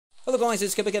Hello guys,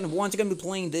 it's Kip again. Once again, we're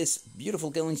playing this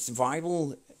beautiful killing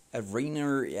survival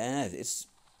arena. Yeah, it's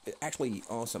actually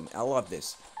awesome. I love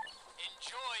this.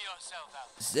 Enjoy yourself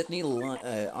out. Sydney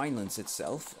Islands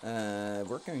itself.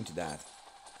 We're going to that.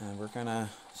 And we're gonna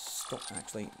stop.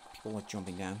 Actually, people are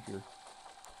jumping down here.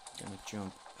 We're gonna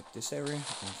jump up this area and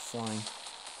flying.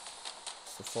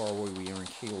 So far away we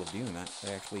aren't capable of doing that.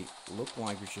 They actually look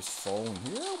like we're just falling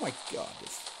here. Oh my god,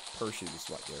 this parachute is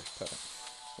right there. Perfect.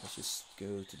 Let's just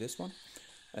go to this one.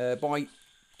 By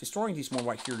destroying this one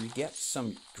right here, you get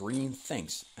some green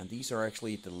things. And these are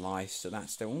actually the life. So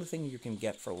that's the only thing you can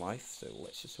get for life. So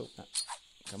let's just hope that...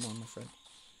 Come on, my friend.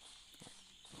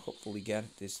 Hopefully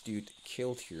get this dude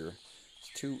killed here.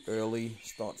 It's too early.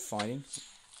 Start fighting.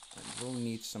 I really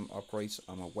need some upgrades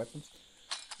on my weapons.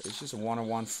 It's just a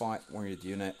one-on-one fight when you're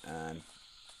doing it. And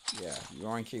yeah, you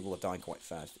aren't capable of dying quite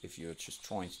fast if you're just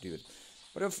trying to do it.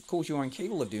 But of course you aren't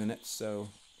capable of doing it, so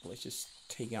let's just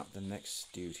take out the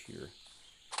next dude here.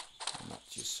 And not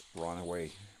just run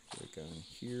away. We're going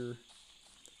here.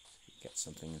 Get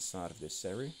something inside of this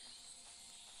area.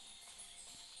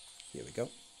 Here we go.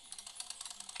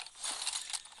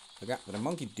 Look out for the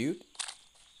monkey dude.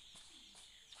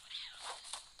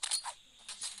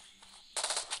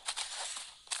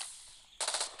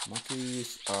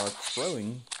 Monkeys are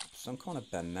throwing some kind of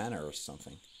banana or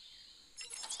something.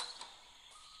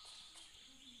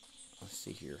 Let's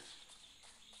see here.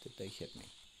 Did they hit me?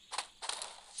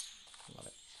 Love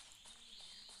it.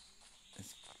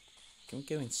 Can we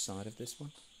go inside of this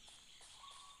one?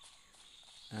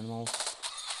 Animals.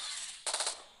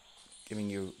 Giving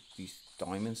you these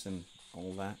diamonds and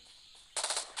all that.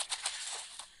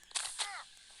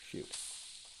 Shoot.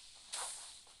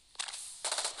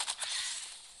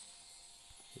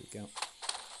 Here we go.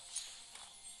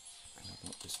 And I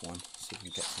want this one. See if we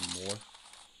can get some more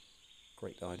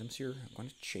great items here. I'm going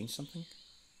to change something.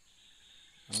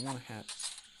 I don't want to have...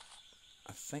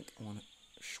 I think I want to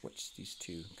switch these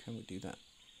two. Can we do that?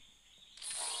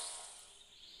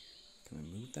 Can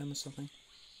we move them or something?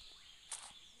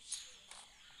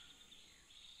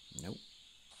 Nope.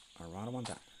 I rather want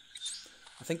that.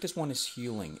 I think this one is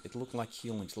healing. It looked like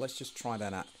healing. So let's just try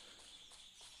that out.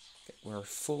 Okay, we're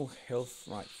full health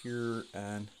right here.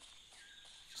 And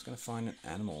just going to find an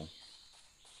animal.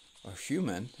 A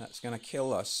human that's going to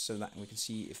kill us so that we can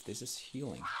see if this is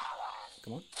healing.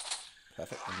 Come on.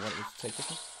 Perfect. And what was take this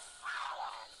one?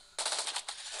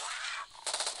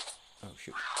 Oh,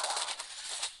 shoot.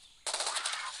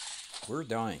 We're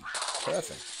dying.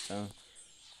 Perfect. So,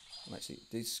 let's see.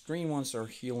 These green ones are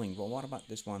healing. Well, what about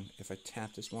this one? If I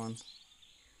tap this one,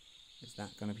 is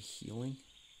that going to be healing?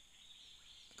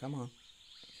 Come on.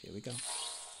 Here we go.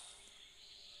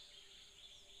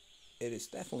 It is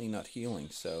definitely not healing,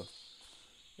 so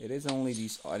it is only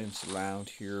these items around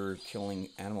here killing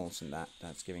animals and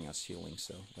that's giving us healing,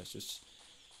 so let's just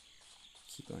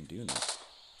keep on doing that.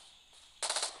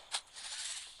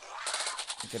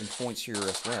 I'm getting points here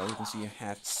as well. You can see I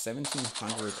have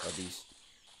 1700 of these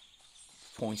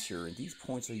points here, and these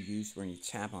points are used when you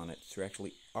tap on it to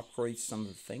actually upgrade some of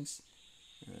the things.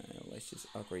 Let's just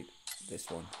upgrade this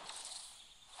one.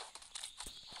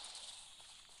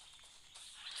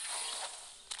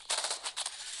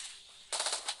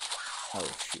 Oh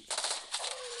shoot.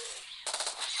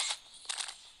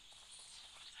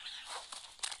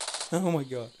 Oh my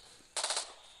god.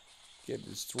 Get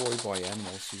destroyed by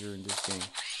animals here in this game.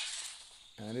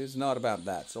 And it's not about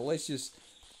that. So let's just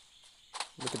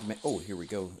look at the oh, here we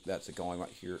go. That's a guy right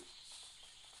here.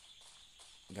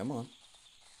 Come on.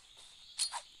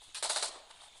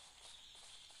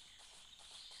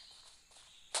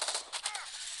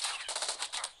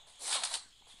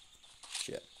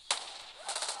 Shit.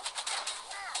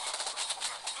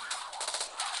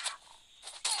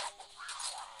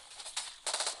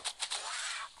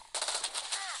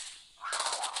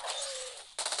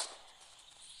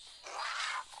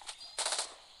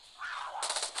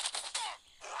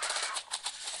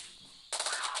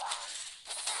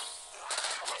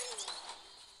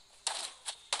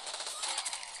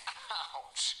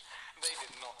 Ouch. They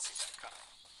did not see that coming.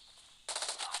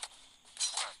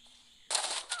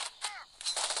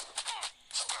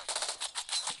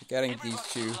 Getting these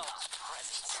two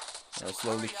are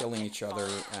slowly killing each other,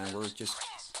 and we're just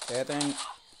getting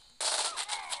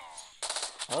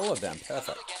all of them.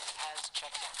 Perfect.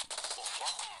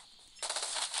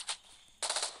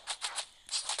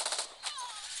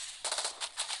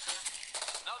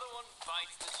 Another one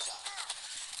bites the dust.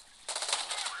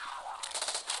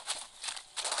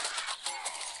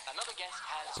 Another guest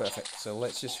has Perfect. So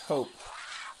let's just hope.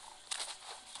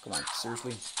 Come on,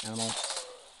 seriously, animal.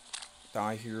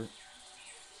 Die here.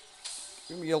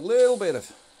 Give me a little bit of...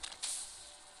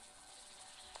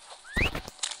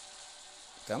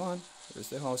 Come on. Where's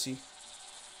the horsey?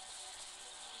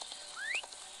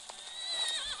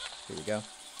 Here we go.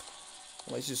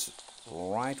 Let's just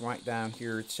right down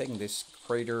here, taking this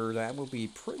crater. That will be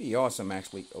pretty awesome,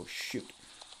 actually. Oh, shoot.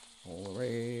 All the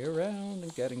way around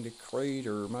and getting the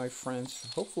crater, my friends.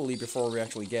 Hopefully before we're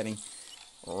actually getting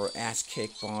our ass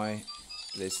kicked by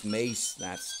this maze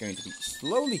that's going to be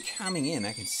slowly coming in.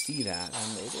 I can see that,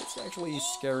 and it's actually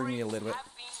scaring me a little bit.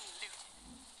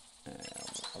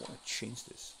 I want to change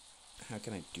this. How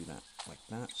can I do that? Like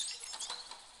that.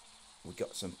 We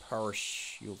got some power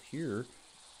shield here.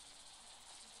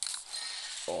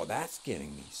 Oh, that's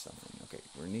getting me something. Okay,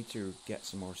 we need to get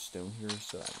some more stone here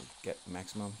so that we get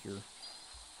maximum here.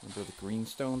 Remember the green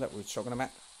stone that we were talking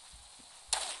about?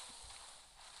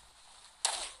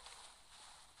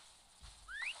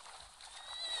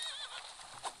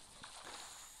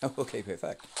 Okay,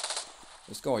 perfect.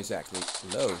 This guy is actually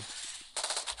low.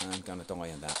 I'm gonna die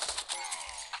in that.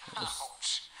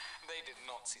 Ouch. They did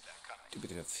not see that coming. A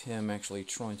bit of him actually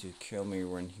trying to kill me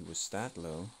when he was that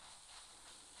low.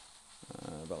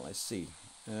 But let's see.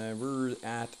 We're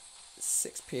at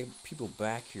 6 people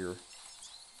back here.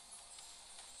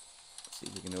 Let's see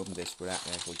if we can open this without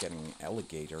actually getting an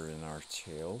alligator in our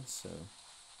tail. So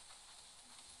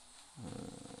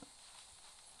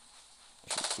I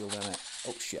should kill that.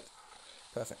 Oh shit!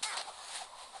 Perfect.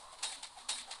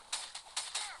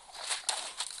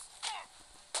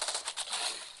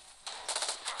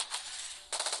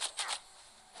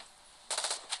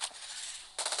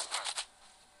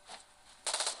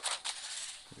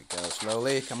 Go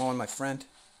slowly. Come on, my friend.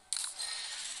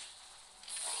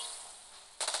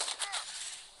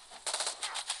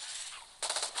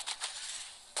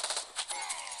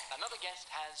 Another guest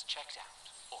has checked out.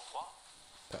 Au revoir.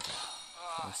 Perfect.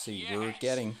 Let's see. We're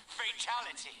getting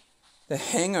Fatality. the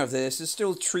hang of this. There's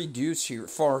still 3 dudes here.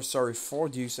 4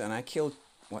 dudes, and I killed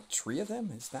what, 3 of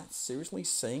them? Is that seriously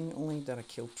saying only that I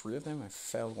killed 3 of them? I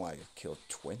felt like I killed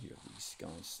 20 of these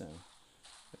guys. So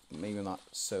maybe not.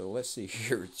 So let's see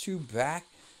here. 2 back.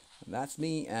 That's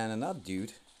me and another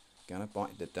dude. Gonna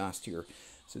bite the dust here.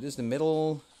 So this is the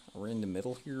middle. We're in the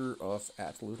middle here of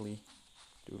absolutely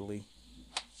doodly.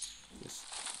 Just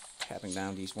tapping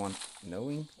down these one.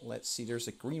 Knowing. Let's see. There's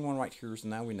a green one right here. So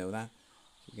now we know that.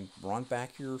 We can run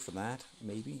back here for that.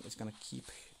 Maybe it's gonna keep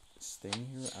staying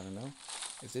here. I don't know.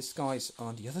 If this guy's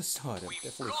on the other side, I've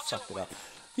definitely fucked it up.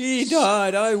 He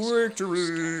died. I worked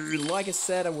through. Like I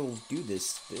said, I will do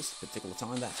this particular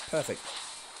time. That's perfect.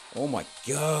 Oh my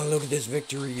god, look at this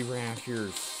victory round here.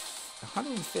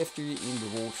 150 in the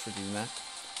rewards for doing that.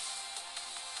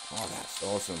 Oh, that's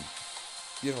awesome.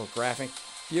 Beautiful graphic.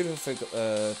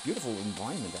 Beautiful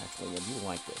environment, actually. I do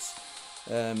like this.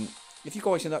 If you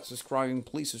guys are not subscribing,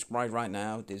 please subscribe right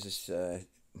now. This is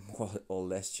more or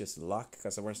less just luck,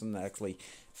 because I wasn't actually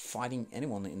fighting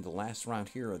anyone in the last round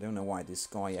here. I don't know why this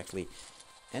guy actually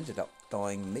ended up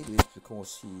dying. Maybe it's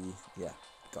because he,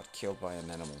 got killed by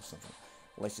an animal or something.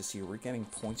 Let's just see, we're getting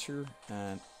points here,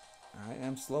 and I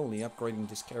am slowly upgrading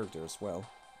this character as well.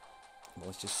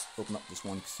 Let's just open up this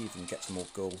one, see if we can get some more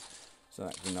gold, so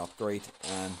that we can upgrade,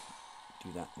 and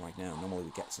do that right now. Normally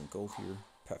we get some gold here.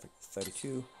 Perfect,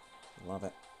 32, love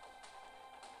it.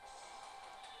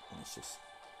 Let's just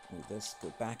move this,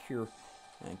 go back here,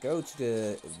 and go to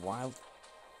the wild,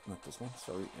 not this one,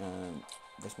 sorry,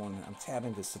 this one. I'm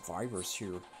tabbing the survivors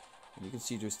here. And you can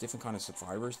see there's different kind of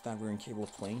survivors that we're incapable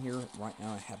of playing here. Right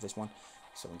now I have this one.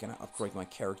 So I'm going to upgrade my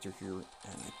character here. And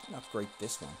I can upgrade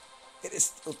this one. It is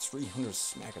still 300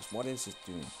 smackers. What is it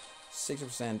doing?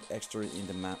 60% extra in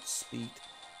the map speed.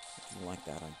 If you like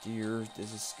that idea.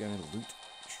 This is going to loot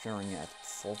sharing at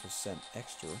 4%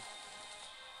 extra.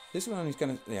 This one is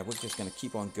going to... Yeah, we're just going to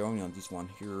keep on going on this one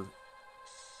here.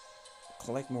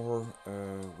 Collect more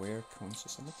rare coins or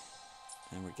something.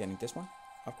 And we're getting this one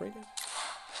upgraded.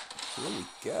 Here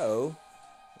we go.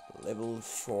 Level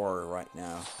 4 right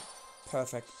now.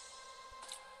 Perfect.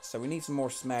 So we need some more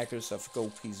smackers of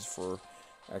gold pieces for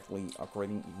actually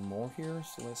upgrading even more here.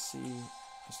 So let's see.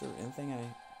 Is there anything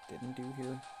I didn't do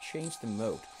here? Change the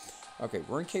mode. Okay,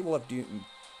 we're incapable of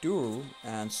duo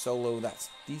and solo. That's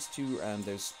these 2, and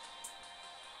there's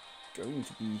going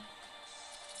to be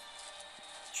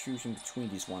choosing between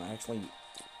these one. I actually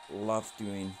love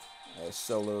doing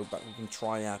solo, but we can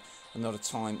try out another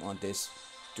time on this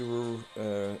duo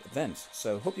event.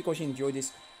 So hope you guys enjoyed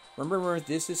this. Remember,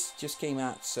 this just came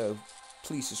out, so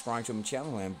please subscribe to my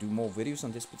channel and do more videos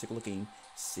on this particular game.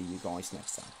 See you guys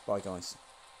next time. Bye guys.